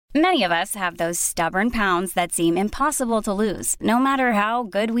Many of us have those stubborn pounds that seem impossible to lose, no matter how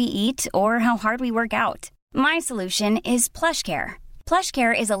good we eat or how hard we work out. My solution is PlushCare.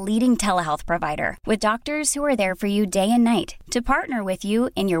 PlushCare is a leading telehealth provider with doctors who are there for you day and night to partner with you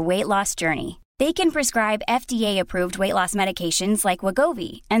in your weight loss journey. They can prescribe FDA-approved weight loss medications like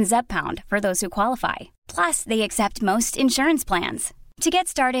Wegovy and Zepbound for those who qualify. Plus, they accept most insurance plans. To get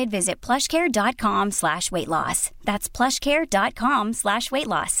started, visit plushcare.com/weightloss. That's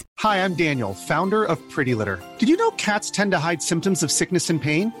plushcare.com/weightloss. Hi, I'm Daniel, founder of Pretty Litter. Did you know cats tend to hide symptoms of sickness and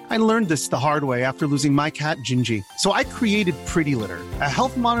pain? I learned this the hard way after losing my cat, Gingy. So I created Pretty Litter, a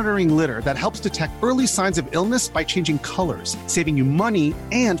health monitoring litter that helps detect early signs of illness by changing colors, saving you money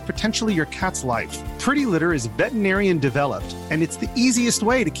and potentially your cat's life. Pretty Litter is veterinarian developed, and it's the easiest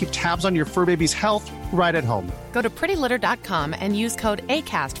way to keep tabs on your fur baby's health right at home. Go to prettylitter.com and use code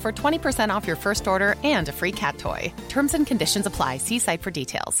ACAST for 20% off your first order and a free cat toy. Terms and conditions apply. See site for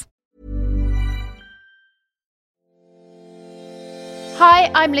details. Hi,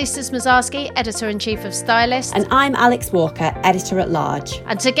 I'm Lisa Smazarski, Editor-in-Chief of Stylist. And I'm Alex Walker, Editor-at-Large.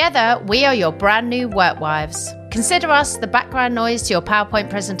 And together, we are your brand new work wives. Consider us the background noise to your PowerPoint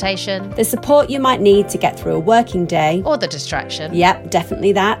presentation. The support you might need to get through a working day. Or the distraction. Yep,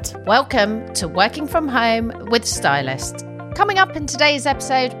 definitely that. Welcome to Working From Home with Stylist. Coming up in today's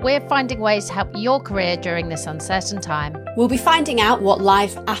episode, we're finding ways to help your career during this uncertain time. We'll be finding out what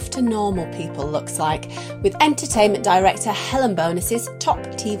life after normal people looks like with entertainment director Helen Bonus's top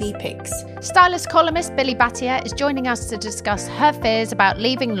TV picks. Stylist columnist Billy Battier is joining us to discuss her fears about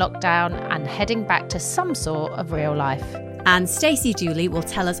leaving lockdown and heading back to some sort of real life. And Stacey Dooley will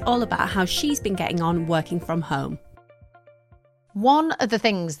tell us all about how she's been getting on working from home. One of the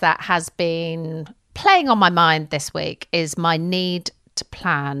things that has been playing on my mind this week is my need to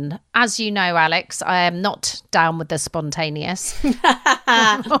plan. As you know, Alex, I am not down with the spontaneous,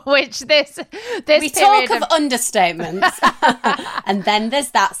 which this we talk of understatements, and then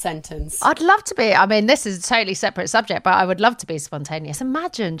there's that sentence. I'd love to be. I mean, this is a totally separate subject, but I would love to be spontaneous.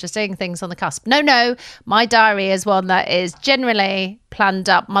 Imagine just doing things on the cusp. No, my diary is one that is generally planned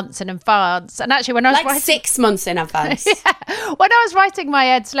up months in advance. And actually, when I was writing 6 months in advance. When I was writing my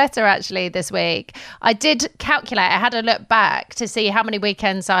Ed's letter actually this week, I did calculate. I had a look back to see how many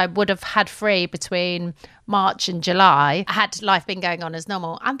weekends I would have had free between March and July had life been going on as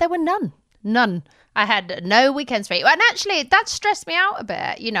normal, and there were none. I had no weekends free, and actually that stressed me out a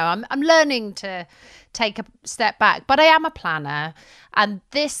bit. You know, I'm learning to take a step back, but I am a planner, and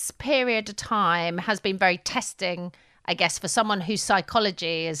this period of time has been very testing, I guess, for someone whose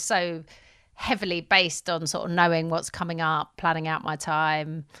psychology is so heavily based on sort of knowing what's coming up, planning out my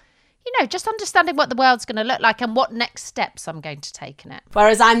time, you know, just understanding what the world's going to look like and what next steps I'm going to take in it.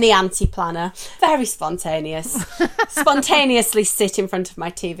 Whereas I'm the anti-planner, very spontaneous. Spontaneously sit in front of my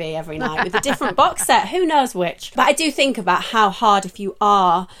TV every night with a different box set, who knows which. But I do think about how hard, if you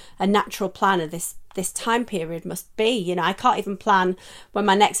are a natural planner, this time period must be. You know, I can't even plan when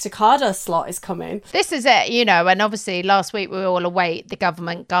my next Ocado slot is coming. This is it, you know, and obviously last week we all await the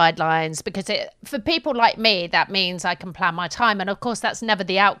government guidelines because for people like me, that means I can plan my time. And of course, that's never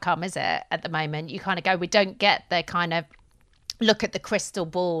the outcome, is it? At the moment, you kind of go, we don't get the kind of look at the crystal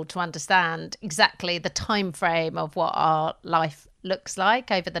ball to understand exactly the time frame of what our life looks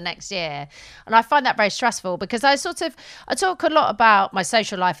like over the next year. And I find that very stressful because I talk a lot about my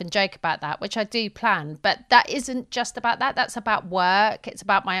social life and joke about that, which I do plan, but that isn't just about that. That's about work. It's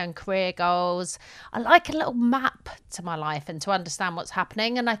about my own career goals. I like a little map to my life and to understand what's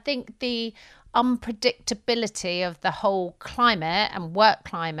happening. And I think the unpredictability of the whole climate and work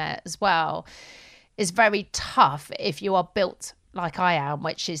climate as well is very tough if you are built like I am,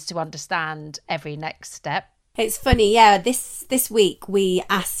 which is to understand every next step. It's funny, yeah, this week we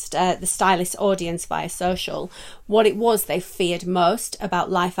asked the stylist audience via social what it was they feared most about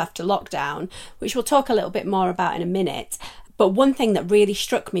life after lockdown, which we'll talk a little bit more about in a minute. But one thing that really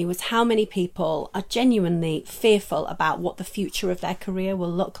struck me was how many people are genuinely fearful about what the future of their career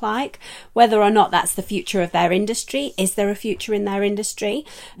will look like, whether or not that's the future of their industry. Is there a future in their industry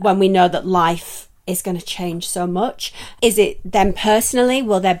when we know that life is going to change so much? Is it them personally?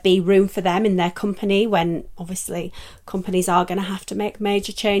 Will there be room for them in their company when obviously companies are going to have to make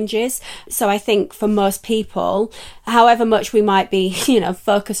major changes? So I think for most people, however much we might be,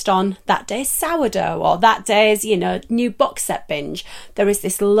 focused on that day's sourdough or that day's, new box set binge, there is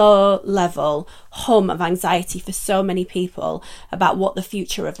this low level hum of anxiety for so many people about what the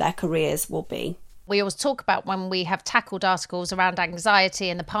future of their careers will be. We always talk about when we have tackled articles around anxiety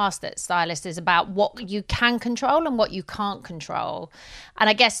in the past that Stylist is about what you can control and what you can't control. And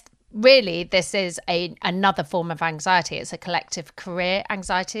I guess really this is another form of anxiety. It's a collective career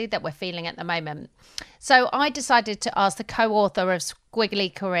anxiety that we're feeling at the moment. So I decided to ask the co-author of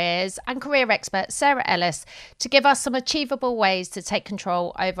Squiggly Careers and career expert Sarah Ellis to give us some achievable ways to take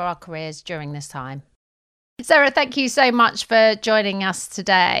control over our careers during this time. Sarah, thank you so much for joining us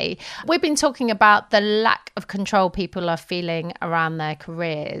today. We've been talking about the lack of control people are feeling around their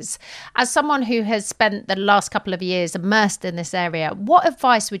careers. As someone who has spent the last couple of years immersed in this area, what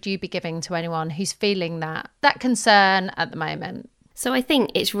advice would you be giving to anyone who's feeling that concern at the moment? So I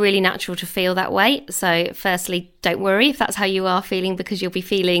think it's really natural to feel that way. So firstly, don't worry if that's how you are feeling, because you'll be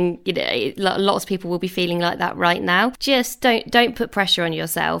feeling, lots of people will be feeling like that right now. Just don't put pressure on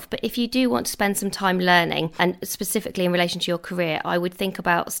yourself. But if you do want to spend some time learning, and specifically in relation to your career, I would think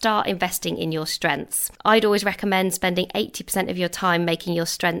about start investing in your strengths. I'd always recommend spending 80% of your time making your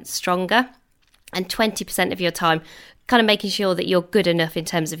strengths stronger and 20% of your time kind of making sure that you're good enough in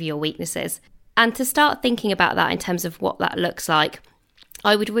terms of your weaknesses. And to start thinking about that in terms of what that looks like,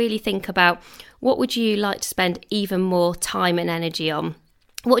 I would really think about what would you like to spend even more time and energy on?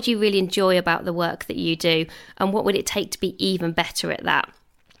 What do you really enjoy about the work that you do? And what would it take to be even better at that?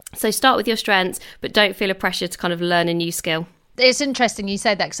 So start with your strengths, but don't feel a pressure to kind of learn a new skill. It's interesting you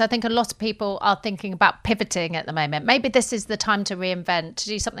say that, because I think a lot of people are thinking about pivoting at the moment. Maybe this is the time to reinvent, to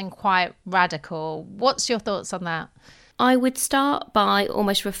do something quite radical. What's your thoughts on that? I would start by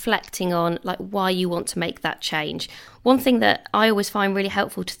almost reflecting on why you want to make that change. One thing that I always find really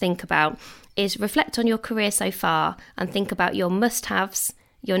helpful to think about is reflect on your career so far and think about your must-haves,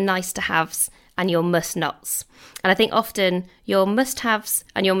 your nice-to-haves and your must-nots. And I think often your must-haves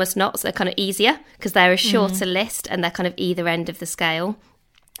and your must-nots are kind of easier because they're a shorter list and they're kind of either end of the scale.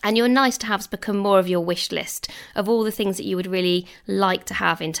 And your nice-to-haves become more of your wish list of all the things that you would really like to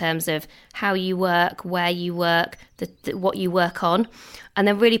have in terms of how you work, where you work, what you work on, and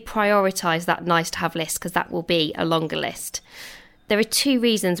then really prioritise that nice-to-have list, because that will be a longer list. There are two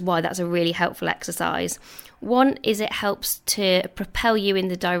reasons why that's a really helpful exercise. One is it helps to propel you in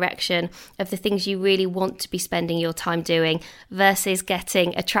the direction of the things you really want to be spending your time doing versus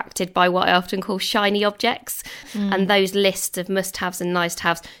getting attracted by what I often call shiny objects. And those lists of must-haves and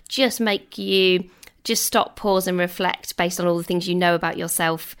nice-to-haves just make you just stop, pause and reflect based on all the things you know about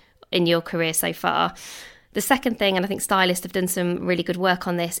yourself in your career so far. The second thing, and I think stylists have done some really good work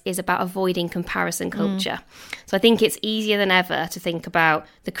on this, is about avoiding comparison culture. So I think it's easier than ever to think about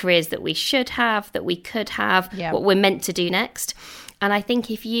the careers that we should have, that we could have, what we're meant to do next. And I think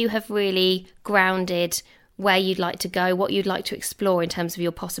if you have really grounded where you'd like to go, what you'd like to explore in terms of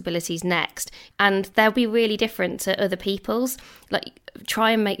your possibilities next, and they'll be really different to other people's.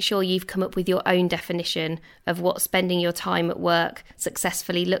 Try and make sure you've come up with your own definition of what spending your time at work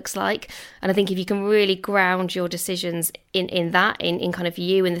successfully looks like. And I think if you can really ground your decisions in kind of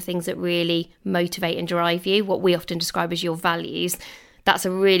you and the things that really motivate and drive you, what we often describe as your values, that's a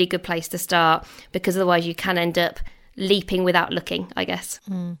really good place to start, because otherwise you can end up leaping without looking, I guess.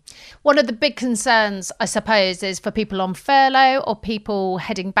 One of the big concerns, I suppose, is for people on furlough or people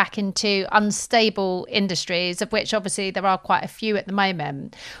heading back into unstable industries, of which obviously there are quite a few at the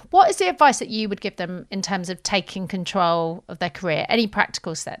moment. What is the advice that you would give them in terms of taking control of their career? Any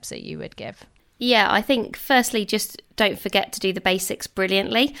practical steps that you would give? Yeah, I think firstly, just don't forget to do the basics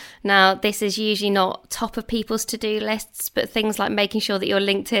brilliantly. Now, this is usually not top of people's to-do lists, but things like making sure that your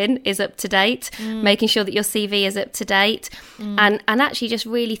LinkedIn is up to date, making sure that your CV is up to date, and actually just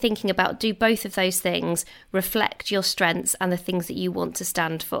really thinking about, do both of those things reflect your strengths and the things that you want to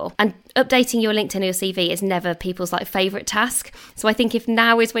stand for? And updating your LinkedIn or your CV is never people's favourite task. So I think if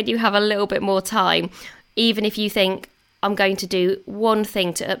now is when you have a little bit more time, even if you think, I'm going to do one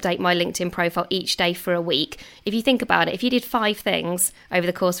thing to update my LinkedIn profile each day for a week. If you think about it, if you did 5 things over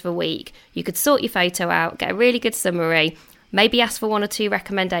the course of a week, you could sort your photo out, get a really good summary, maybe ask for 1 or 2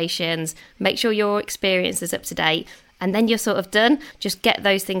 recommendations, make sure your experience is up to date, and then you're sort of done. Just get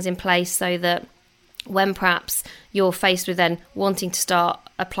those things in place so that when perhaps you're faced with then wanting to start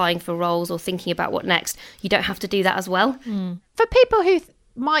applying for roles or thinking about what next, you don't have to do that as well. For people who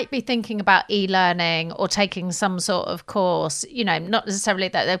might be thinking about e-learning or taking some sort of course, not necessarily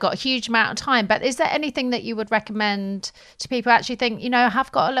that they've got a huge amount of time, but is there anything that you would recommend to people who actually think,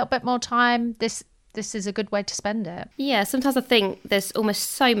 have got a little bit more time, this is a good way to spend it? Yeah, sometimes I think there's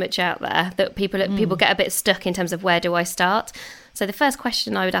almost so much out there that people get a bit stuck in terms of where do I start. So the first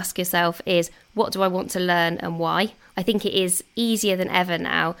question I would ask yourself is, what do I want to learn and why? I think it is easier than ever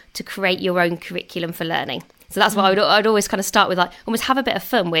now to create your own curriculum for learning. So that's what I'd always kind of start with, almost have a bit of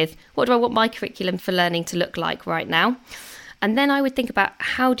fun with, what do I want my curriculum for learning to look like right now? And then I would think about,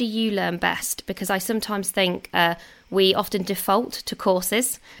 how do you learn best? Because I sometimes think we often default to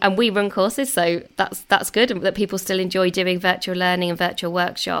courses, and we run courses, so that's good, and that people still enjoy doing virtual learning and virtual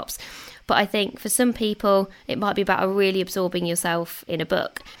workshops. But I think for some people, it might be about really absorbing yourself in a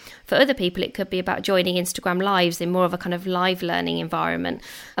book. For other people, it could be about joining Instagram Lives in more of a kind of live learning environment.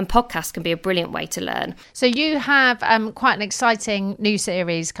 And podcasts can be a brilliant way to learn. So you have quite an exciting new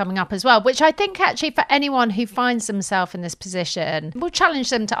series coming up as well, which I think actually for anyone who finds themselves in this position, will challenge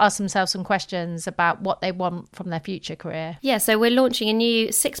them to ask themselves some questions about what they want from their future career. Yeah, so we're launching a new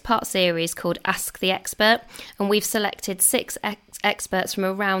 6-part series called Ask the Expert. And we've selected 6 experts from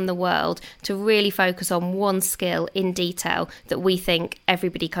around the world to really focus on one skill in detail that we think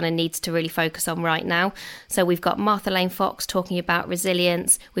everybody kind of needs to really focus on right now. So we've got Martha Lane Fox talking about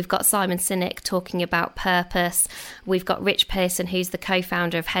resilience. We've got Simon Sinek talking about purpose. We've got Rich Pearson, who's the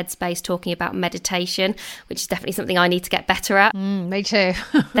co-founder of Headspace, talking about meditation, which is definitely something I need to get better at. Me too.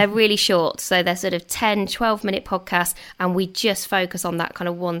 They're really short, so they're sort of 10, 12-minute podcasts, and we just focus on that kind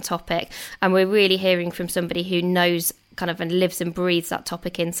of one topic. And we're really hearing from somebody who knows kind of and lives and breathes that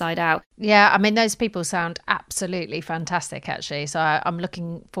topic inside out. Yeah, I mean, those people sound absolutely fantastic, actually. So I'm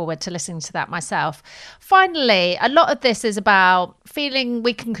looking forward to listening to that myself. Finally, a lot of this is about feeling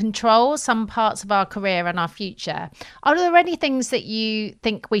we can control some parts of our career and our future. Are there any things that you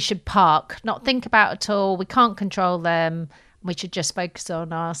think we should park, not think about at all? We can't control them. We should just focus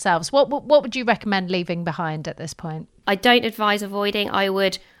on ourselves. What would you recommend leaving behind at this point? I don't advise avoiding. I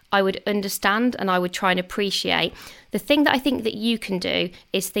would understand, and I would try and appreciate. The thing that I think that you can do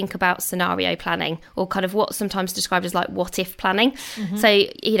is think about scenario planning, or kind of what's sometimes described as like what if planning. Mm-hmm. So,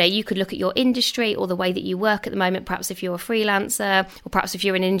 you could look at your industry or the way that you work at the moment, perhaps if you're a freelancer, or perhaps if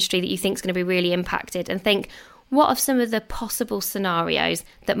you're in an industry that you think is going to be really impacted, and think, what are some of the possible scenarios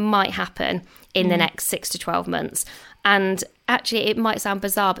that might happen in the next 6 to 12 months? And actually, it might sound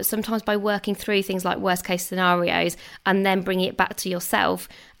bizarre, but sometimes by working through things like worst case scenarios and then bringing it back to yourself,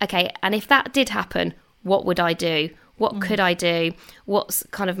 okay, and if that did happen, what would I do? What could I do? What's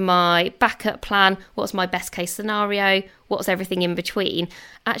kind of my backup plan? What's my best case scenario? What's everything in between?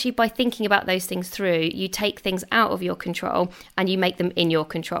 Actually, by thinking about those things through, you take things out of your control and you make them in your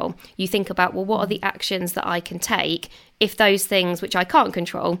control. You think about, well, what are the actions that I can take if those things which I can't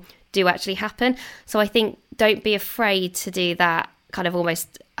control do actually happen? So I think don't be afraid to do that kind of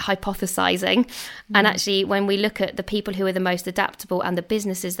almost hypothesizing. And actually, when we look at the people who are the most adaptable and the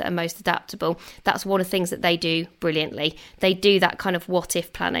businesses that are most adaptable, that's one of the things that they do brilliantly. They do that kind of what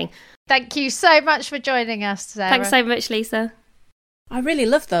if planning. Thank you so much for joining us, Sarah. Thanks so much, Lisa. I really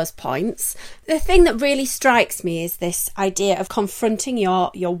love those points. The thing that really strikes me is this idea of confronting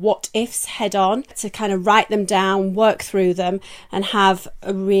your what ifs head on, to kind of write them down, work through them, and have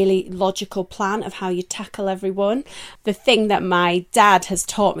a really logical plan of how you tackle everyone. The thing that my dad has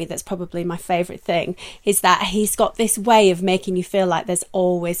taught me that's probably my favourite thing is that he's got this way of making you feel like there's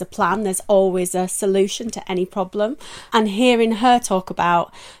always a plan, there's always a solution to any problem. And hearing her talk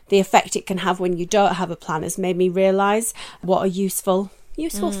about the effect it can have when you don't have a plan has made me realise what a useful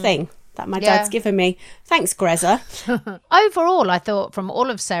thing that my dad's given me. Thanks, Greza. Overall, I thought from all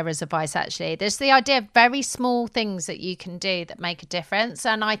of Sarah's advice, actually, there's the idea of very small things that you can do that make a difference.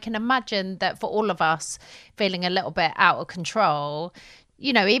 And I can imagine that for all of us feeling a little bit out of control,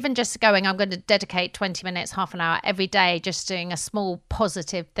 even just going, I'm going to dedicate 20 minutes, half an hour every day, just doing a small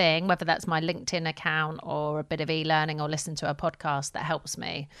positive thing, whether that's my LinkedIn account or a bit of e-learning or listen to a podcast that helps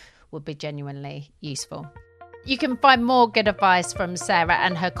me, would be genuinely useful. You can find more good advice from Sarah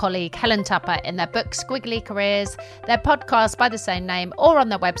and her colleague Helen Tupper in their book Squiggly Careers, their podcast by the same name, or on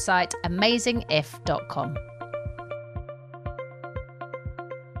their website amazingif.com.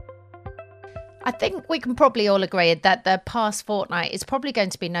 I think we can probably all agree that the past fortnight is probably going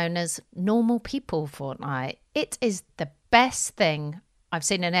to be known as Normal People Fortnight. It is the best thing I've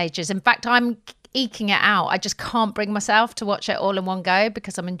seen in ages. In fact, I'm eking it out. I just can't bring myself to watch it all in one go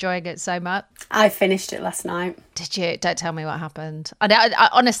because I'm enjoying it so much. I finished it last night. Did you? Don't tell me what happened. I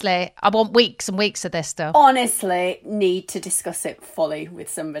honestly, I want weeks and weeks of this stuff. Honestly, need to discuss it fully with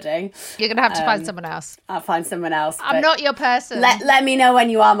somebody. You're going to have to find someone else. I'll find someone else. I'm not your person. Let me know when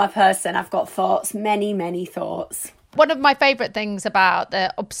you are my person. I've got thoughts, many, many thoughts. One of my favourite things about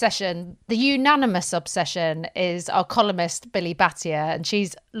the obsession, the unanimous obsession, is our columnist, Billy Battier, and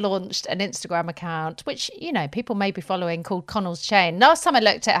she's launched an Instagram account, which, people may be following, called Connell's Chain. Last time I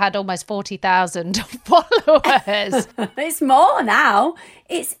looked, it had almost 40,000 followers. It's more now.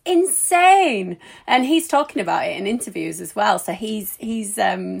 It's insane. And he's talking about it in interviews as well. So he's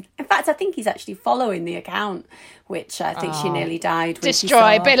in fact, I think he's actually following the account which I think she nearly died when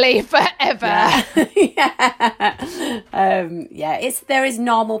Destroy she saw. Billy forever. There is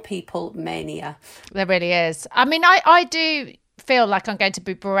normal people mania. There really is. I mean, I do feel like I'm going to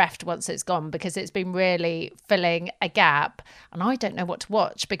be bereft once it's gone, because it's been really filling a gap and I don't know what to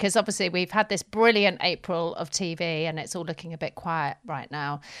watch, because obviously we've had this brilliant April of TV and it's all looking a bit quiet right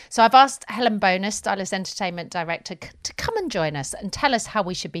now. So I've asked Helen Bonus, Stylist Entertainment Director, to come and join us and tell us how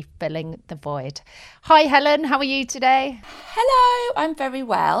we should be filling the void. Hi Helen, how are you today? Hello, I'm very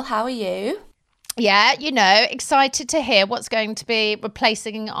well. How are you? Yeah, excited to hear what's going to be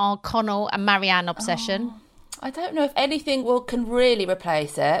replacing our Connell and Marianne obsession. I don't know if anything can really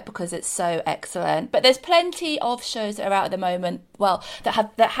replace it, because it's so excellent. But there's plenty of shows that are out at the moment, that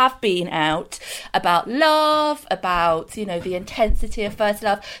have been out about love, about, the intensity of first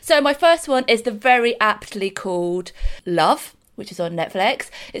love. So my first one is the very aptly called Love, which is on Netflix.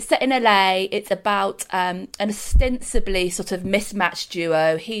 It's set in LA. It's about an ostensibly sort of mismatched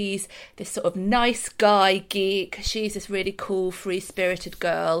duo. He's this sort of nice guy geek. She's this really cool, free-spirited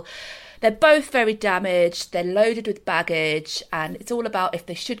girl. They're both very damaged, they're loaded with baggage, and it's all about if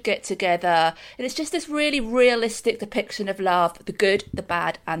they should get together. And it's just this really realistic depiction of love, the good, the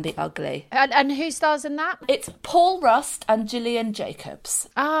bad, and the ugly. And who stars in that? It's Paul Rust and Gillian Jacobs.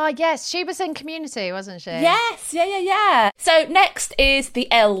 Ah, yes, she was in Community, wasn't she? Yes, yeah. So next is The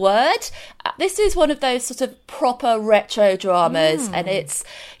L Word. This is one of those sort of proper retro dramas, and it's,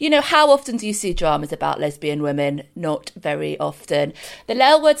 how often do you see dramas about lesbian women? Not very often. The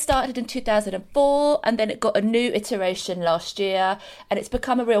L Word started in 2004, and then it got a new iteration last year, and it's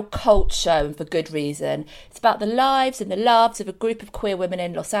become a real cult show, and for good reason. It's about the lives and the loves of a group of queer women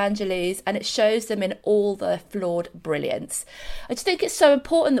in Los Angeles, and it shows them in all their flawed brilliance. I just think it's so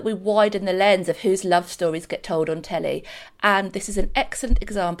important that we widen the lens of whose love stories get told on telly, and this is an excellent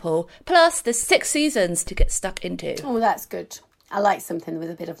example. Plus, there's 6 seasons to get stuck into. Oh, that's good. I like something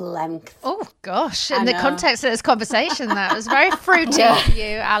with a bit of length. Oh, gosh. In the context of this conversation, that was very fruity for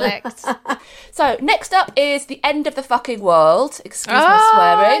you, Alex. So, next up is The End of the Fucking World. Excuse my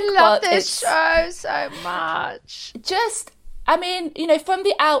swearing. I love this show so much. From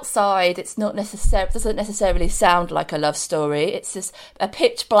the outside, it doesn't necessarily sound like a love story. It's just a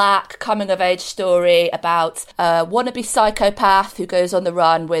pitch black coming-of-age story about a wannabe psychopath who goes on the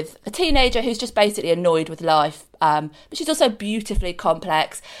run with a teenager who's just basically annoyed with life. But she's also beautifully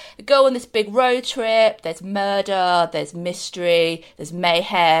complex. They go on this big road trip. There's murder, there's mystery, there's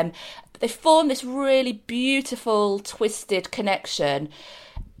mayhem. They form this really beautiful, twisted connection.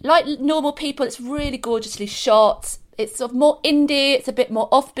 Like Normal People, it's really gorgeously shot. It's sort of more indie, it's a bit more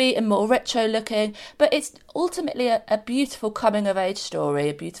offbeat and more retro looking, but it's ultimately a beautiful coming-of-age story,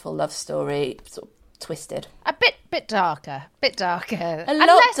 a beautiful love story, sort of twisted. A bit darker. A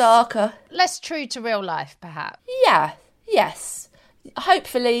lot darker. Less true to real life, perhaps. Yeah, yes.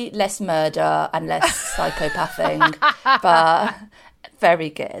 Hopefully less murder and less psychopathing, but very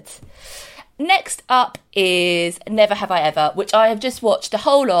good. Next up is Never Have I Ever, which I have just watched the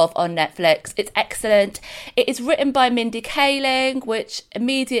whole of on Netflix. It's excellent. It is written by Mindy Kaling, which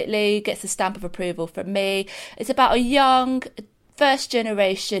immediately gets a stamp of approval from me. It's about a young,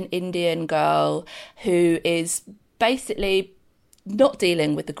 first-generation Indian girl who is basically not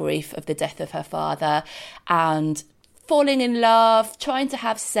dealing with the grief of the death of her father and falling in love, trying to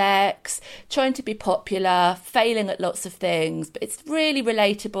have sex, trying to be popular, failing at lots of things. But it's really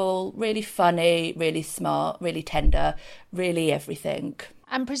relatable, really funny, really smart, really tender, really everything.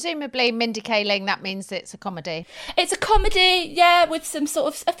 And presumably Mindy Kaling, that means it's a comedy. It's a comedy, yeah, with some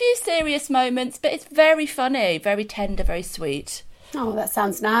sort of a few serious moments, but it's very funny, very tender, very sweet. Oh, that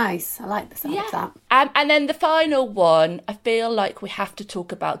sounds nice. I like the sound of that. And then the final one, I feel like we have to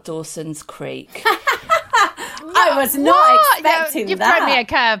talk about Dawson's Creek. I was not expecting You've that. thrown me a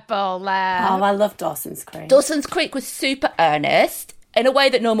curveball there. Oh, I love Dawson's Creek. Dawson's Creek was super earnest in a way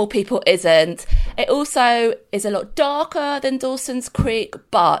that Normal People isn't. It also is a lot darker than Dawson's Creek,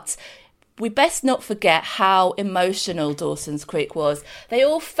 but we best not forget how emotional Dawson's Creek was. They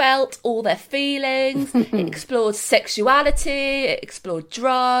all felt all their feelings. It explored sexuality, it explored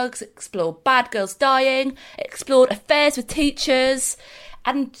drugs, it explored bad girls dying, it explored affairs with teachers,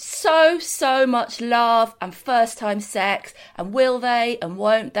 and so much love and first-time sex, and will they and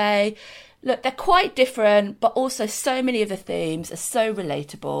won't they. Look, they're quite different, but also so many of the themes are so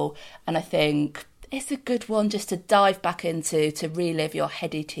relatable, and I think it's a good one just to dive back into to relive your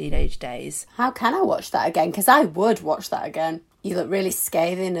heady teenage days. How can I watch that again? Because I would watch that again. You look really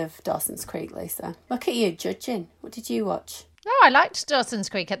scathing of Dawson's Creek, Lisa. Look at you judging. What did you watch? Oh, I liked Dawson's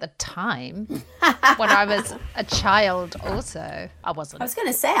Creek at the time when I was a child also. I wasn't. I was going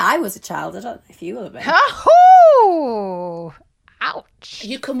to say I was a child. I don't know if you will have been. Oh, ouch.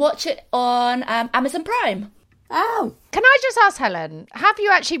 You can watch it on Amazon Prime. Oh. Can I just ask, Helen, have you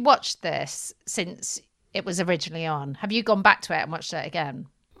actually watched this since it was originally on? Have you gone back to it and watched it again?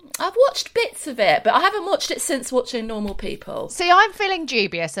 I've watched bits of it, but I haven't watched it since watching Normal People. See, I'm feeling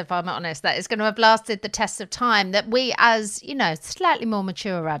dubious, if I'm honest, that it's going to have lasted the test of time, that we as, slightly more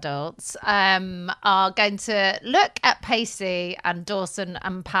mature adults are going to look at Pacey and Dawson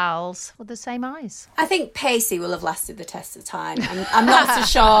and Pals with the same eyes. I think Pacey will have lasted the test of time. I'm not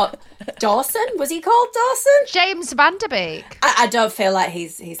so sure. Dawson? Was he called Dawson? James Van Der Beek. I don't feel like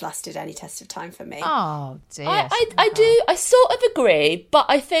he's lasted any test of time for me. Oh, dear. I sort of agree, but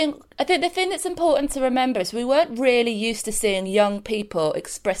I think the thing that's important to remember is we weren't really used to seeing young people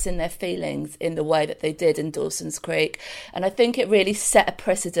expressing their feelings in the way that they did in Dawson's Creek. And I think it really set a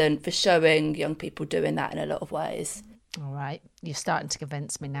precedent for showing young people doing that in a lot of ways. All right, you're starting to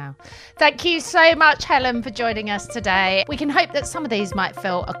convince me now. Thank you so much, Helen, for joining us today. We can hope that some of these might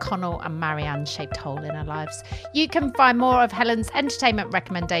fill a Connell and Marianne-shaped hole in our lives. You can find more of Helen's entertainment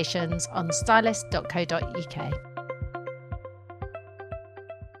recommendations on stylist.co.uk.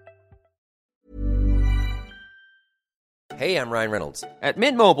 Hey, I'm Ryan Reynolds. At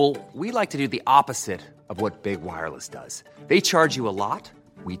Mint Mobile, we like to do the opposite of what Big Wireless does. They charge you a lot,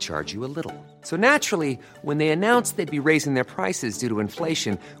 we charge you a little. So naturally, when they announced they'd be raising their prices due to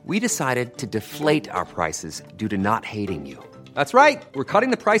inflation, we decided to deflate our prices due to not hating you. That's right. We're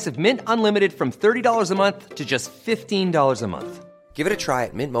cutting the price of Mint Unlimited from $30 a month to just $15 a month. Give it a try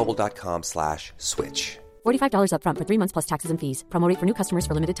at mintmobile.com/switch. $45 up front for 3 months plus taxes and fees. Promo rate for new customers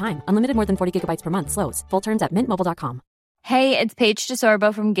for limited time. Unlimited more than 40 gigabytes per month. Slows full terms at mintmobile.com. Hey, it's Paige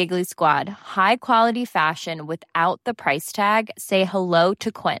DeSorbo from Giggly Squad. High quality fashion without the price tag. Say hello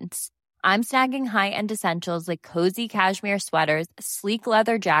to Quince. I'm snagging high-end essentials like cozy cashmere sweaters, sleek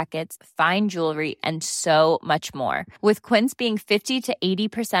leather jackets, fine jewelry, and so much more. With Quince being 50 to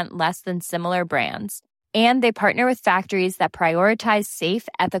 80% less than similar brands. And they partner with factories that prioritize safe,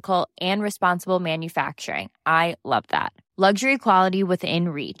 ethical, and responsible manufacturing. I love that. Luxury quality within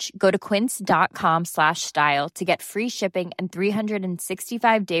reach. Go to quince.com/style to get free shipping and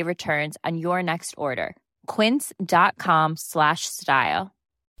 365-day returns on your next order. Quince.com/style.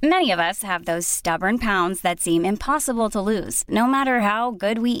 Many of us have those stubborn pounds that seem impossible to lose, no matter how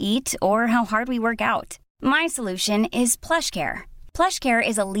good we eat or how hard we work out. My solution is PlushCare. PlushCare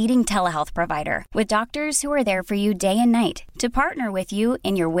is a leading telehealth provider with doctors who are there for you day and night to partner with you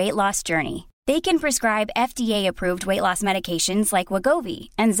in your weight loss journey. They can prescribe FDA-approved weight loss medications like Wegovy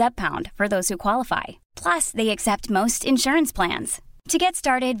and Zepbound for those who qualify. Plus, they accept most insurance plans. To get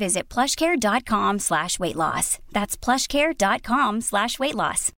started, visit plushcare.com/weightloss. That's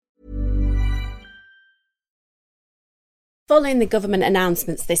plushcare.com/weightloss. Following the government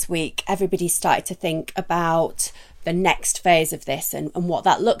announcements this week, everybody started to think about the next phase of this and what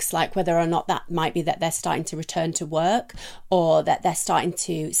that looks like, whether or not that might be that they're starting to return to work or that they're starting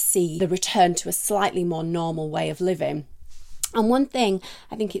to see the return to a slightly more normal way of living. And one thing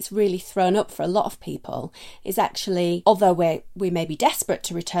I think it's really thrown up for a lot of people is actually, although we may be desperate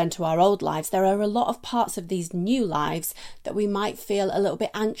to return to our old lives, there are a lot of parts of these new lives that we might feel a little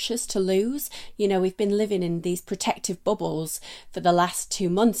bit anxious to lose. We've been living in these protective bubbles for the last 2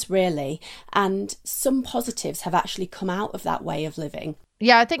 months, really, and some positives have actually come out of that way of living.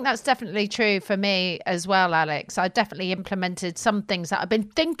 Yeah, I think that's definitely true for me as well, Alex. I definitely implemented some things that I've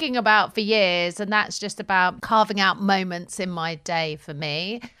been thinking about for years, and that's just about carving out moments in my day for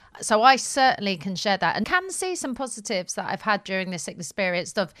me. So I certainly can share that and can see some positives that I've had during this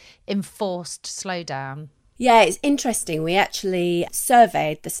experience of enforced slowdown. Yeah, it's interesting. We actually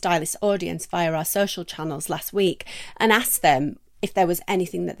surveyed the stylist audience via our social channels last week and asked them if there was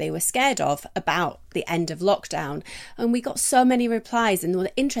anything that they were scared of about the end of lockdown. And we got so many replies. And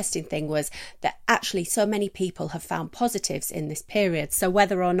the interesting thing was that actually so many people have found positives in this period. So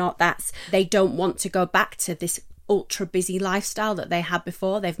whether or not that's they don't want to go back to this ultra busy lifestyle that they had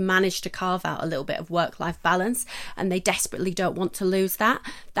before, they've managed to carve out a little bit of work-life balance and they desperately don't want to lose that.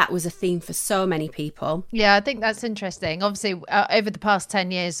 That was a theme for so many people. Yeah, I think that's interesting. Obviously, over the past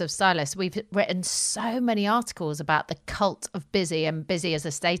 10 years of Stylist, we've written so many articles about the cult of busy and busy as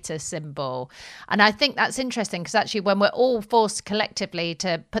a status symbol. And I think that's interesting because actually when we're all forced collectively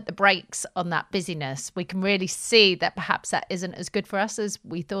to put the brakes on that busyness, we can really see that perhaps that isn't as good for us as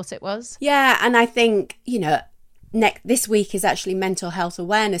we thought it was. Yeah, and I think, this week is actually Mental Health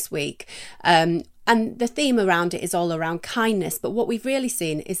Awareness Week. And the theme around it is all around kindness. But what we've really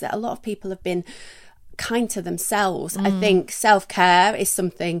seen is that a lot of people have been kind to themselves. I think self-care is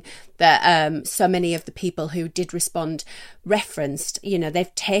something that so many of the people who did respond referenced. You know,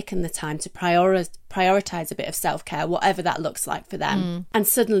 they've taken the time to prioritize a bit of self-care, whatever that looks like for them. And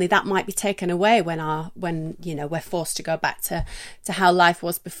suddenly that might be taken away when you know, we're forced to go back to how life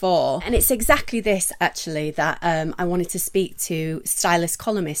was before. And it's exactly this actually that I wanted to speak to stylist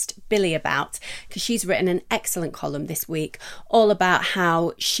columnist Billie about, because she's written an excellent column this week all about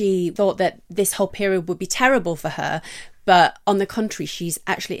how she thought that this whole period would be terrible for her, but on the contrary, she's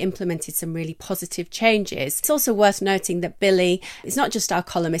actually implemented some really positive changes. It's also worth noting that Billie is not just our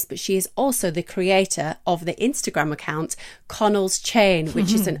columnist, but she is also the creator of the Instagram account Connell's Chain,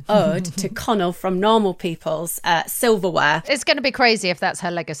 which is an ode to Connell from Normal People's silverware. It's going to be crazy if that's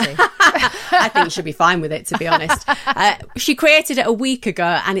her legacy. I think she'll be fine with it, to be honest. She created it a week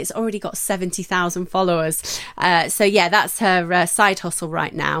ago and it's already got 70,000 followers. So yeah, that's her side hustle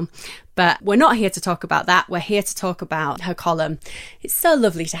right now. But we're not here to talk about that. We're here to talk about her column. It's so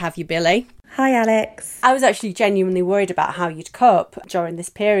lovely to have you, Billie. Hi, Alex. I was actually genuinely worried about how you'd cope during this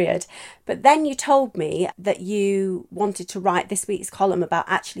period. But then you told me that you wanted to write this week's column about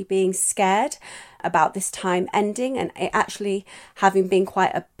actually being scared about this time ending and it actually having been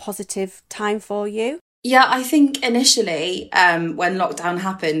quite a positive time for you. Yeah, I think initially when lockdown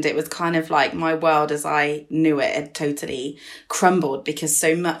happened, it was kind of like my world as I knew it had totally crumbled, because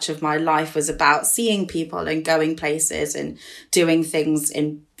so much of my life was about seeing people and going places and doing things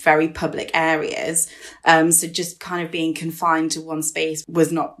in very public areas. So just kind of being confined to one space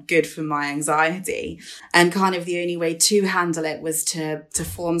was not good for my anxiety. And kind of the only way to handle it was to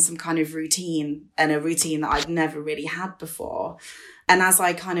form some kind of routine, and a routine that I'd never really had before. And as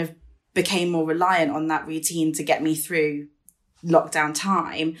I kind of became more reliant on that routine to get me through lockdown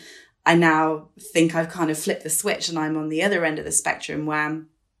time, I now think I've kind of flipped the switch and I'm on the other end of the spectrum where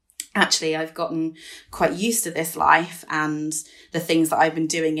actually I've gotten quite used to this life and the things that I've been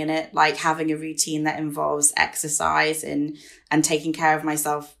doing in it, like having a routine that involves exercise and taking care of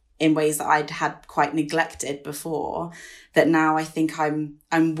myself in ways that I'd had quite neglected before, that now I think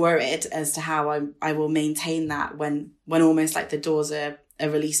I'm worried as to how I will maintain that when almost like the doors are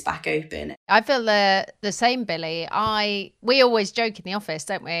released back open. I feel the same, Billie. We always joke in the office,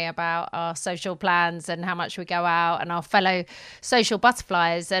 don't we, about our social plans and how much we go out and our fellow social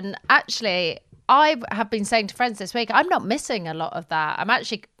butterflies. And actually, I have been saying to friends this week, I'm not missing a lot of that. I'm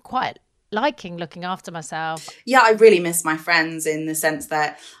actually quite liking looking after myself. Yeah, I really miss my friends in the sense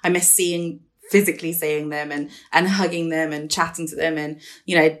that I miss physically seeing them and hugging them and chatting to them and,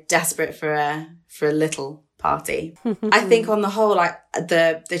 you know, desperate for a little party. I think on the whole, like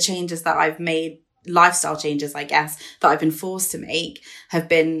the changes that I've made, lifestyle changes, I guess, that I've been forced to make have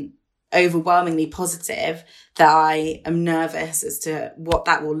been overwhelmingly positive, that I am nervous as to what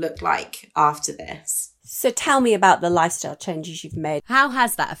that will look like after this. So tell me about the lifestyle changes you've made. How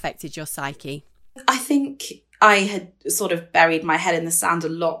has that affected your psyche? I think I had sort of buried my head in the sand a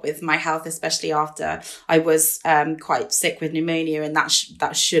lot with my health, especially after I was quite sick with pneumonia, and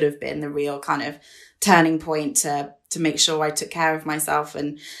that should have been the real kind of turning point to make sure I took care of myself.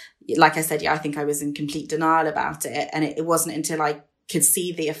 And like I said, yeah, I think I was in complete denial about it. And it wasn't until I could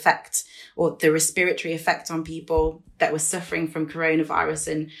see the effect or the respiratory effect on people that were suffering from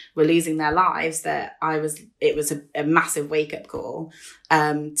coronavirus and were losing their lives that it was a massive wake up call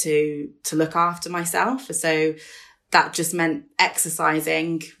to look after myself. So that just meant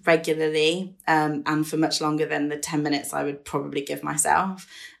exercising regularly and for much longer than the 10 minutes I would probably give myself.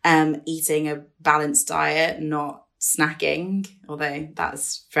 Eating a balanced diet, not snacking, although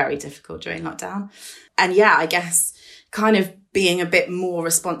that's very difficult during lockdown. And yeah, I guess kind of being a bit more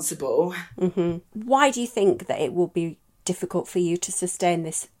responsible. Mm-hmm. Why do you think that it will be difficult for you to sustain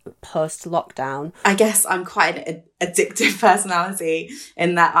this post-lockdown? I guess I'm quite an addictive personality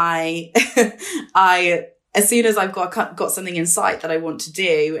in that I as soon as I've got something in sight that I want to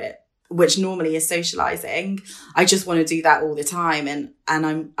do, which normally is socializing, I just want to do that all the time. And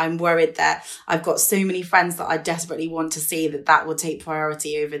I'm worried that I've got so many friends that I desperately want to see that will take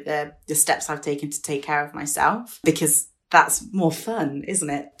priority over the steps I've taken to take care of myself, because that's more fun, isn't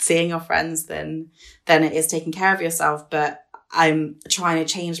it? Seeing your friends than it is taking care of yourself. But I'm trying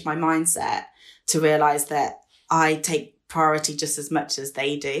to change my mindset to realize that I take priority just as much as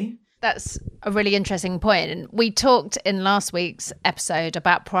they do. That's a really interesting point. And we talked in last week's episode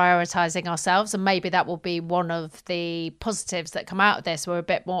about prioritizing ourselves, and maybe that will be one of the positives that come out of this. We're a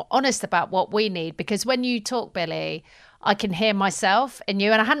bit more honest about what we need, because when you talk, Billie, I can hear myself in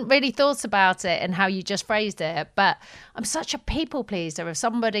you, and I hadn't really thought about it and how you just phrased it, but I'm such a people pleaser. If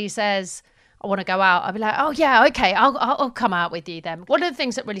somebody says, I want to go out, I'd be like, oh yeah, okay, I'll come out with you then. One of the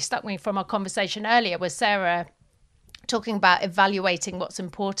things that really stuck me from our conversation earlier was Sarah talking about evaluating what's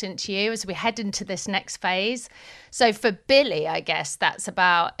important to you as we head into this next phase. So for Billy, I guess that's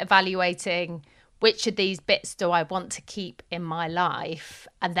about evaluating which of these bits do I want to keep in my life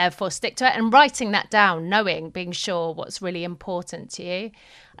and therefore stick to it, and writing that down, knowing, being sure what's really important to you.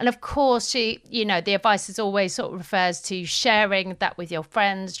 And of course, the advice is always sort of refers to sharing that with your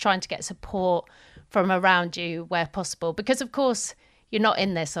friends, trying to get support from around you where possible, because of course, you're not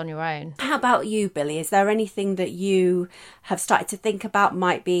in this on your own. How about you, Billy? Is there anything that you have started to think about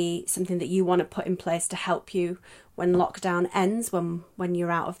might be something that you want to put in place to help you when lockdown ends, when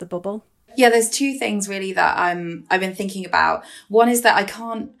you're out of the bubble? Yeah, there's two things really that I've been thinking about. One is that I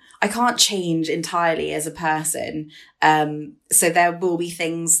can't change entirely as a person. So there will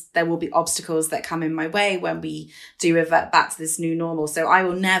be obstacles that come in my way when we do revert back to this new normal. So I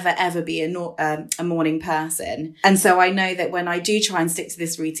will never, ever be a morning person. And so I know that when I do try and stick to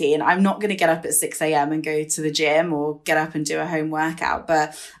this routine, I'm not going to get up at 6 a.m. and go to the gym or get up and do a home workout,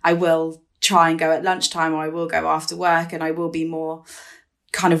 but I will try and go at lunchtime, or I will go after work, and I will be more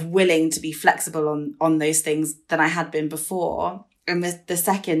kind of willing to be flexible on those things than I had been before. And the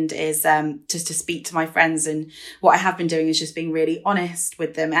second is just to speak to my friends, and what I have been doing is just being really honest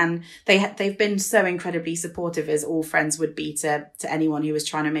with them, and they've been so incredibly supportive, as all friends would be to anyone who was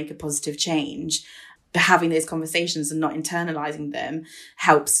trying to make a positive change. But having those conversations and not internalizing them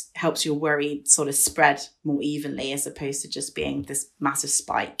helps your worry sort of spread more evenly, as opposed to just being this massive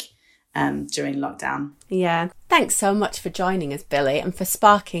spike during lockdown. Yeah. Thanks so much for joining us, Billy, and for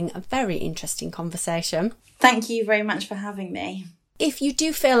sparking a very interesting conversation. Thank you very much for having me. If you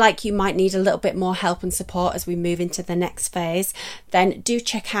do feel like you might need a little bit more help and support as we move into the next phase, then do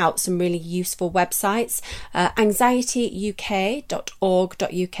check out some really useful websites.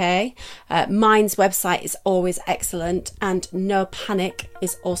 anxietyuk.org.uk. Mine's website is always excellent, and No Panic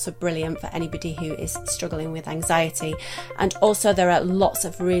is also brilliant for anybody who is struggling with anxiety. And also there are lots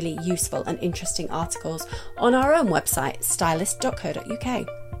of really useful and interesting articles on our own website, stylist.co.uk.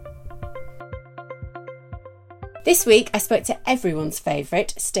 This week, I spoke to everyone's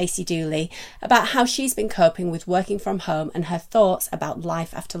favourite, Stacey Dooley, about how she's been coping with working from home and her thoughts about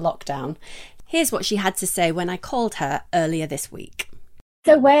life after lockdown. Here's what she had to say when I called her earlier this week.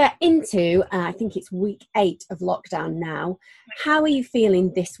 So we're into, I think it's week 8 of lockdown now. How are you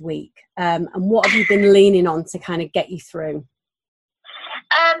feeling this week? And what have you been leaning on to kind of get you through?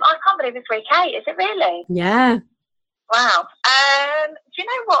 I can't believe it's week 8, is it really? Yeah. Wow. Do you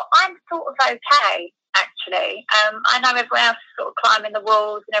know what? I'm sort of okay. Actually, I know everyone else is sort of climbing the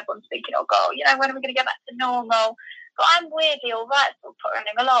walls and everyone's thinking, oh God, when are we going to get back to normal? But I'm weirdly all right sort of putting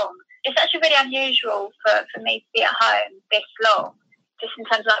along. It's actually really unusual for me to be at home this long, just in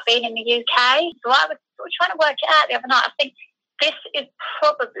terms of like being in the UK. So I was sort of trying to work it out the other night. I think this is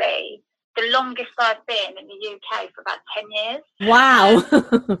probably the longest I've been in the UK for about 10 years. Wow.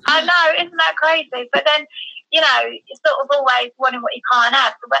 I know, isn't that crazy? But then, you're sort of always wanting what you can't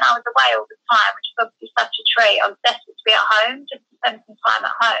have. So when I was away all the time, which is obviously such a treat, I was desperate to be at home, just to spend some time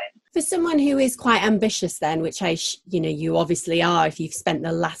at home. For someone who is quite ambitious then, which you obviously are if you've spent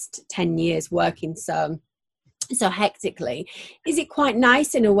the last 10 years working so hectically, is it quite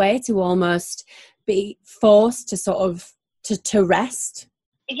nice in a way to almost be forced to sort of to rest?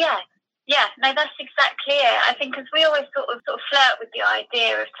 Yeah, no, that's exactly it. I think because we always sort of flirt with the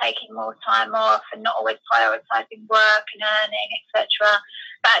idea of taking more time off and not always prioritising work and earning, etc.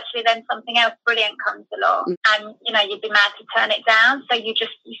 But actually then something else brilliant comes along and, you'd be mad to turn it down. So you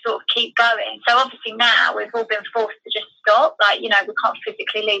sort of keep going. So obviously now we've all been forced to just stop. Like, we can't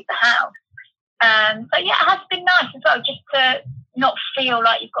physically leave the house. But yeah, it has been nice as well just to not feel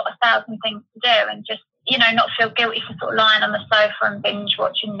like you've got 1,000 things to do and just, not feel guilty for sort of lying on the sofa and binge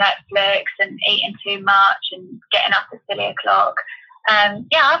watching Netflix and eating too much and getting up at silly o'clock. I've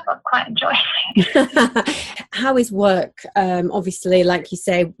quite enjoyed it. How is work? Obviously, like you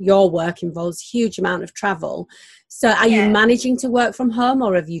say, your work involves a huge amount of travel. So are you managing to work from home,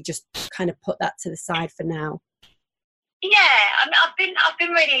 or have you just kind of put that to the side for now? Yeah, I've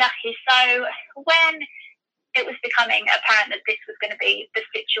been really lucky. So when it was becoming apparent that this was going to be the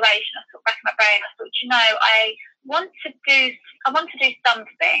situation, I thought back in my brain, I thought, I want to do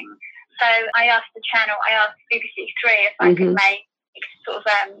something. So I asked the channel, I asked BBC Three if I could make sort of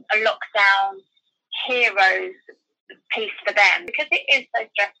a lockdown heroes piece for them, because it is so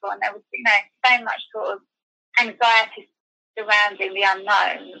stressful and there was, so much sort of anxiety surrounding the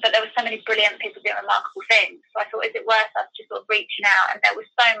unknown, but there were so many brilliant people doing remarkable things. So I thought, is it worth us just sort of reaching out? And there was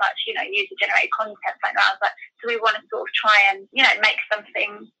so much, user-generated content like that. I was like, so we want to sort of try and, make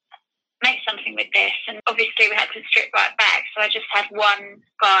something make something with this. And obviously we had to strip right back. So I just had one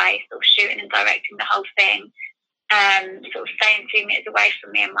guy sort of shooting and directing the whole thing, sort of staying 2 meters away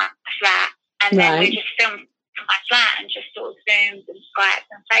from me in my flat. And then we just filmed from my flat and just sort of Zoomed and Skyped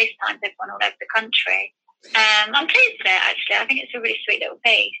and FaceTimed everyone all over the country. I'm pleased with it, actually. I think it's a really sweet little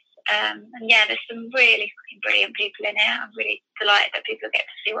piece. And yeah, there's some really fucking brilliant people in it. I'm really delighted that people get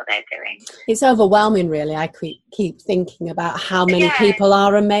to see what they're doing. It's overwhelming, really. I keep thinking about how many people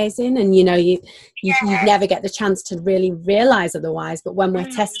are amazing, and you never get the chance to really realise otherwise. But when we're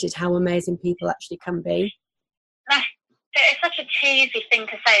tested, how amazing people actually can be. It's such a cheesy thing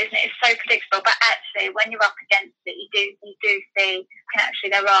to say, isn't it? It's so predictable, but actually, when you're up against it, you do see, and actually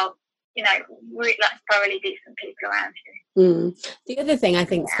there are, really thoroughly decent people around you. The other thing I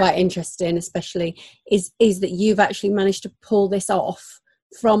think is quite interesting, especially, is that you've actually managed to pull this off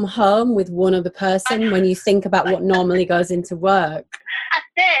from home with one other person when you think about what normally goes into work.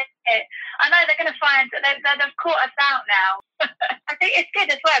 That's it. I know they're going to find that they've caught us out now. I think it's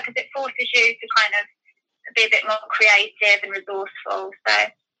good as well because it forces you to kind of be a bit more creative and resourceful. So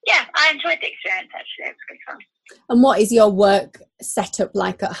yeah, I enjoyed the experience actually. It was good fun. And what is your work setup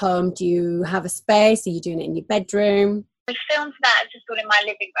like at home? Do you have a space? Are you doing it in your bedroom? We filmed that just all in my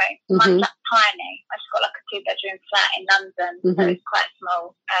living room. My flat's tiny. I've just got like a 2-bedroom flat in London, so it's quite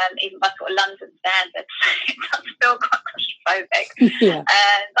small. Even by sort of London standards, it does feel quite claustrophobic.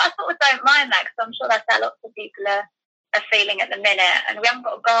 But I sort of don't mind that because I'm sure that's how lots of people are feeling at the minute. And we haven't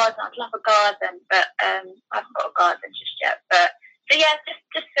got a garden. I'd love a garden, but I haven't got a garden just yet. But so yeah,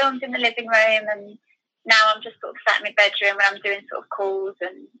 just filmed in the living room, and now I'm just sort of sat in my bedroom when I'm doing sort of calls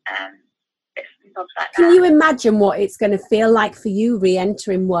and bits and bobs like that. Can you imagine what it's going to feel like for you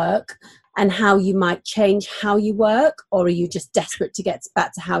re-entering work and how you might change how you work, or are you just desperate to get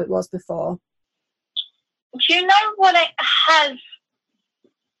back to how it was before? Do you know what it has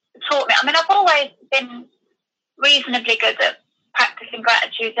taught me? I mean, I've always been reasonably good at practicing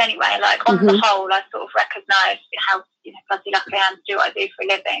gratitude anyway. Like on the whole, I sort of recognise how bloody lucky I am to do what I do for a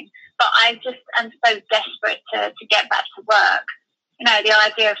living. But I just am so desperate to get back to work. The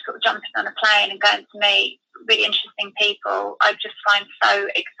idea of sort of jumping on a plane and going to meet really interesting people, I just find so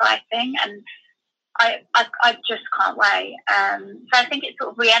exciting, and I just can't wait. So I think it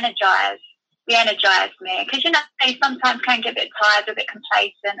sort of re-energised me, because you sometimes can get a bit tired, a bit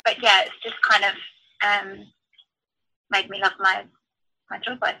complacent. But yeah, it's just kind of made me love my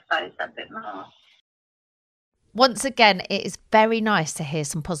job, I suppose, a bit more. Once again, it is very nice to hear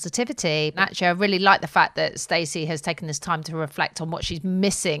some positivity. Actually, I really like the fact that Stacey has taken this time to reflect on what she's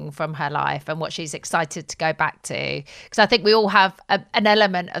missing from her life and what she's excited to go back to. Because I think we all have an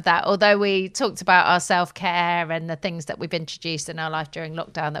element of that. Although we talked about our self-care and the things that we've introduced in our life during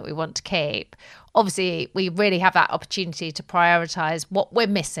lockdown that we want to keep, obviously we really have that opportunity to prioritise what we're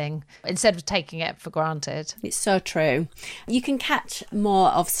missing instead of taking it for granted. It's so true. You can catch more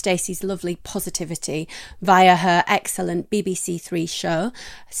of Stacey's lovely positivity via her excellent BBC Three show,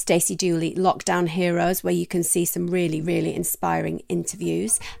 Stacey Dooley Lockdown Heroes, where you can see some really, really inspiring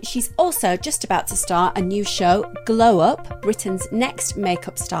interviews. She's also just about to start a new show, Glow Up, Britain's Next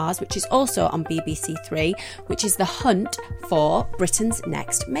Makeup Stars, which is also on BBC Three, which is the hunt for Britain's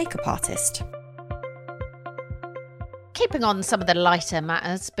next makeup artist. Keeping on some of the lighter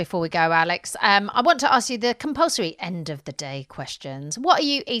matters before we go, Alex, I want to ask you the compulsory end of the day questions. What are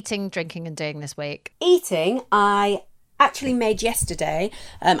you eating, drinking and doing this week? Eating, I actually made yesterday.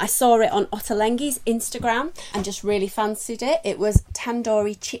 I saw it on Ottolenghi's Instagram and just really fancied it. It was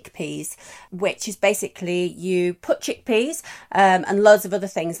tandoori chickpeas, which is basically you put chickpeas and loads of other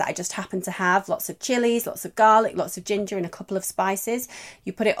things that I just happen to have. Lots of chilies, lots of garlic, lots of ginger and a couple of spices.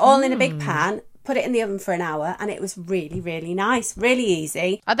 You put it all in a big pan, put it in the oven for an hour, and it was really, really nice, really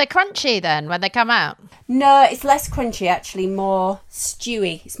easy. Are they crunchy then when they come out? No, it's less crunchy, actually, more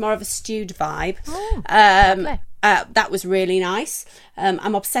stewy. It's more of a stewed vibe. That was really nice.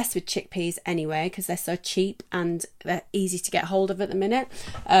 I'm obsessed with chickpeas anyway because they're so cheap and they're easy to get hold of at the minute.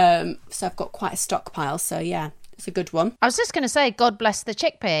 So I've got quite a stockpile. So yeah, it's a good one. I was just going to say, God bless the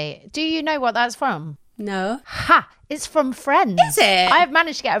chickpea. Do you know what that's from? No. Ha! It's from Friends. Is it? I have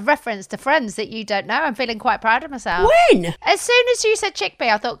managed to get a reference to Friends that you don't know. I'm feeling quite proud of myself. When? As soon as you said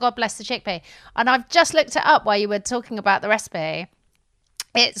chickpea, I thought, God bless the chickpea. And I've just looked it up while you were talking about the recipe.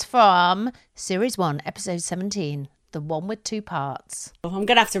 It's from Series 1, Episode 17. The one with 2 parts. I'm going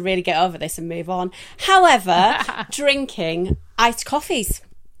to have to really get over this and move on. However, drinking iced coffees.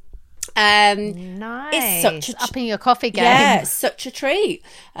 Nice. It's such upping your coffee game. Yeah, such a treat.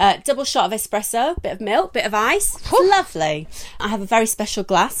 Double shot of espresso, bit of milk, bit of ice. Lovely. I have a very special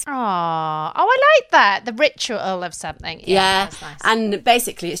glass. Oh, I like that. The ritual of something. Yeah, that's nice. And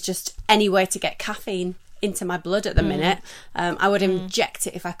basically it's just any way to get caffeine into my blood at the minute. I would inject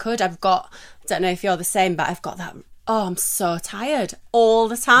it if I could. I don't know if you're the same, but I've got that. Oh, I'm so tired all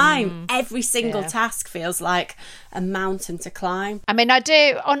the time. Every single task feels like a mountain to climb. I mean, I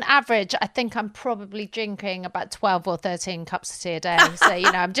do, on average, I think I'm probably drinking about 12 or 13 cups of tea a day. So,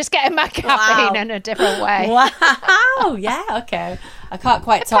 I'm just getting my caffeine in a different way. Wow. Yeah, okay. I can't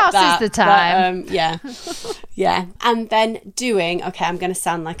quite top that. Passes the time. But, yeah. And then I'm going to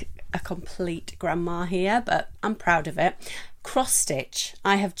sound like a complete grandma here, but I'm proud of it. Cross stitch.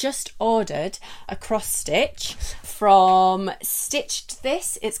 I have just ordered a cross stitch from Stitched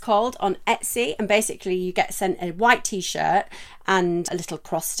This, it's called, on Etsy, and basically you get sent a white t-shirt and a little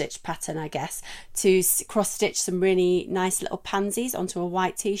cross stitch pattern, I guess, to cross stitch some really nice little pansies onto a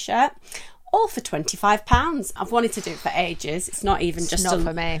white t-shirt, all for £25. I've wanted to do it for ages. It's not even just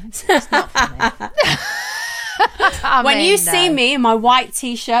for me. It's not for me. When you see me in my white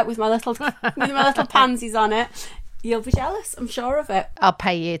t-shirt with my little pansies on it, you'll be jealous, I'm sure of it. I'll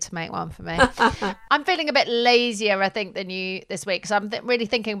pay you to make one for me. I'm feeling a bit lazier, I think, than you this week, because I'm really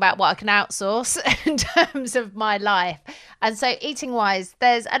thinking about what I can outsource in terms of my life. And so eating-wise,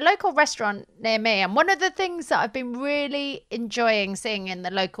 there's a local restaurant near me. And one of the things that I've been really enjoying seeing in the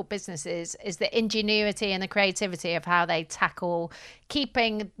local businesses is the ingenuity and the creativity of how they tackle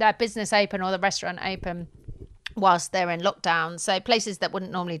keeping their business open or the restaurant open whilst they're in lockdown. So places that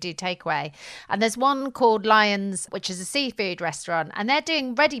wouldn't normally do takeaway. And there's one called Lions, which is a seafood restaurant, and they're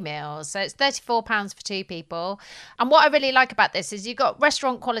doing ready meals. So it's £34 for 2 people. And what I really like about this is you've got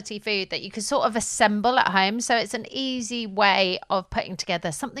restaurant quality food that you can sort of assemble at home. So it's an easy way of putting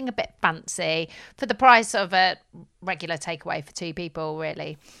together something a bit fancy for the price of a regular takeaway for 2 people,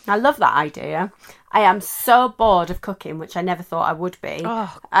 really. I love that idea. I am so bored of cooking, which I never thought I would be.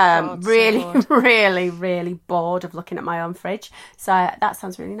 Oh, God, really, so bored. really, really bored of looking at my own fridge. So that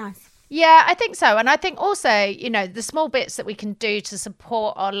sounds really nice. Yeah, I think so. And I think also, the small bits that we can do to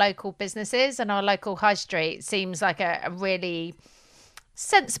support our local businesses and our local high street seems like a really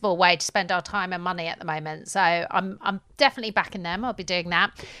sensible way to spend our time and money at the moment. So I'm definitely backing them. I'll be doing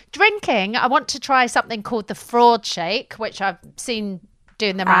that. Drinking, I want to try something called the Fraud Shake, which I've seen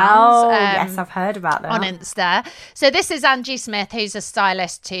doing the rounds. Yes, I've heard about that on Insta. So this is Angie Smith, who's a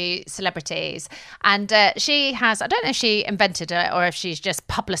stylist to celebrities, and she has, I don't know if she invented it or if she's just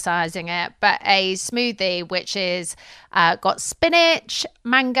publicising it, but a smoothie which is got spinach,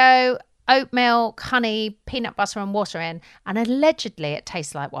 mango, oat milk, honey, peanut butter and water in, and allegedly it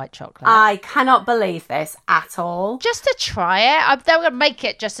tastes like white chocolate. I cannot believe this at all. Just to try it. They were going to make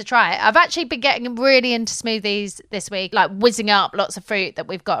it just to try it. I've actually been getting really into smoothies this week, like whizzing up lots of fruit that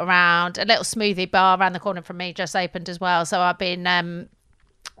we've got around. A little smoothie bar around the corner from me just opened as well. So I've been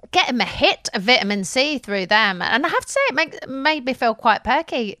getting a hit of vitamin C through them. And I have to say, it made me feel quite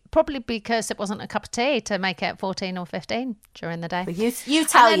perky, probably because it wasn't a cup of tea to make it 14 or 15 during the day. But you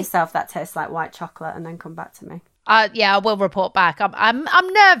tell yourself that tastes like white chocolate and then come back to me. Yeah, I will report back. I'm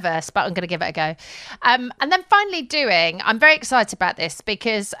nervous, but I'm going to give it a go. And then finally I'm very excited about this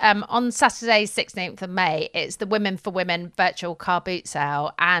because on Saturday, 16th of May, it's the Women for Women virtual car boot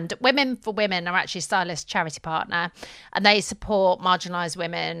sale. And Women for Women are actually Stylist charity partner, and they support marginalised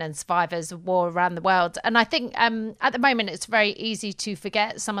women and survivors of war around the world. And I think at the moment, it's very easy to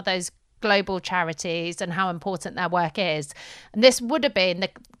forget some of those global charities and how important their work is. And this would have been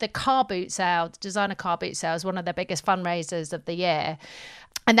the car boot sale, the designer car boot sale is one of their biggest fundraisers of the year.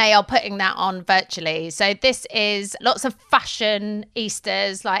 And they are putting that on virtually. So this is lots of fashion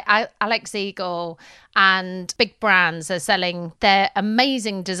Easters like Alex Eagle and big brands are selling their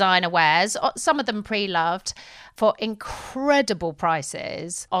amazing designer wares, some of them pre-loved, for incredible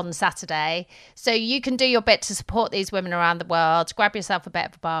prices on Saturday. So you can do your bit to support these women around the world, grab yourself a bit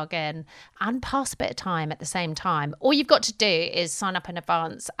of a bargain and pass a bit of time at the same time. All you've got to do is sign up in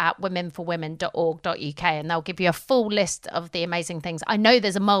advance at womenforwomen.org.uk and they'll give you a full list of the amazing things. I know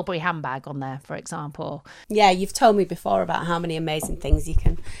there's a Mulberry handbag on there, for example. Yeah, you've told me before about how many amazing things you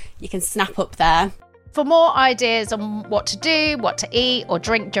can snap up there. For more ideas on what to do, what to eat or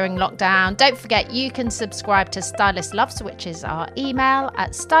drink during lockdown, don't forget you can subscribe to Stylist Loves, which is our email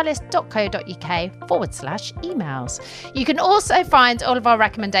at stylist.co.uk/emails. You can also find all of our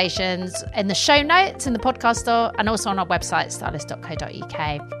recommendations in the show notes in the podcast store and also on our website,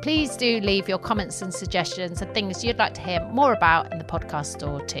 stylist.co.uk. Please do leave your comments and suggestions and things you'd like to hear more about in the podcast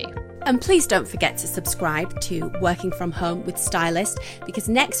store too. And please don't forget to subscribe to Working From Home with Stylist, because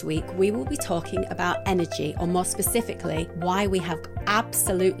next week we will be talking about energy, or more specifically, why we have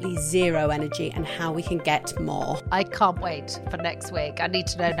absolutely zero energy and how we can get more. I can't wait for next week. I need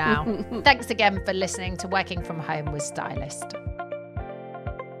to know now. Thanks again for listening to Working From Home with Stylist.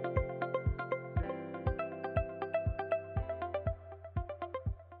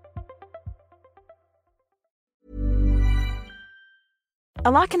 A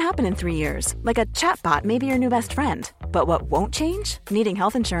lot can happen in 3 years, like a chatbot may be your new best friend. But what won't change? Needing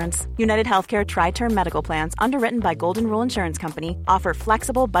health insurance. United Healthcare Tri-Term Medical Plans, underwritten by Golden Rule Insurance Company, offer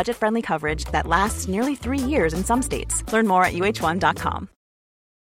flexible, budget-friendly coverage that lasts nearly 3 years in some states. Learn more at uh1.com.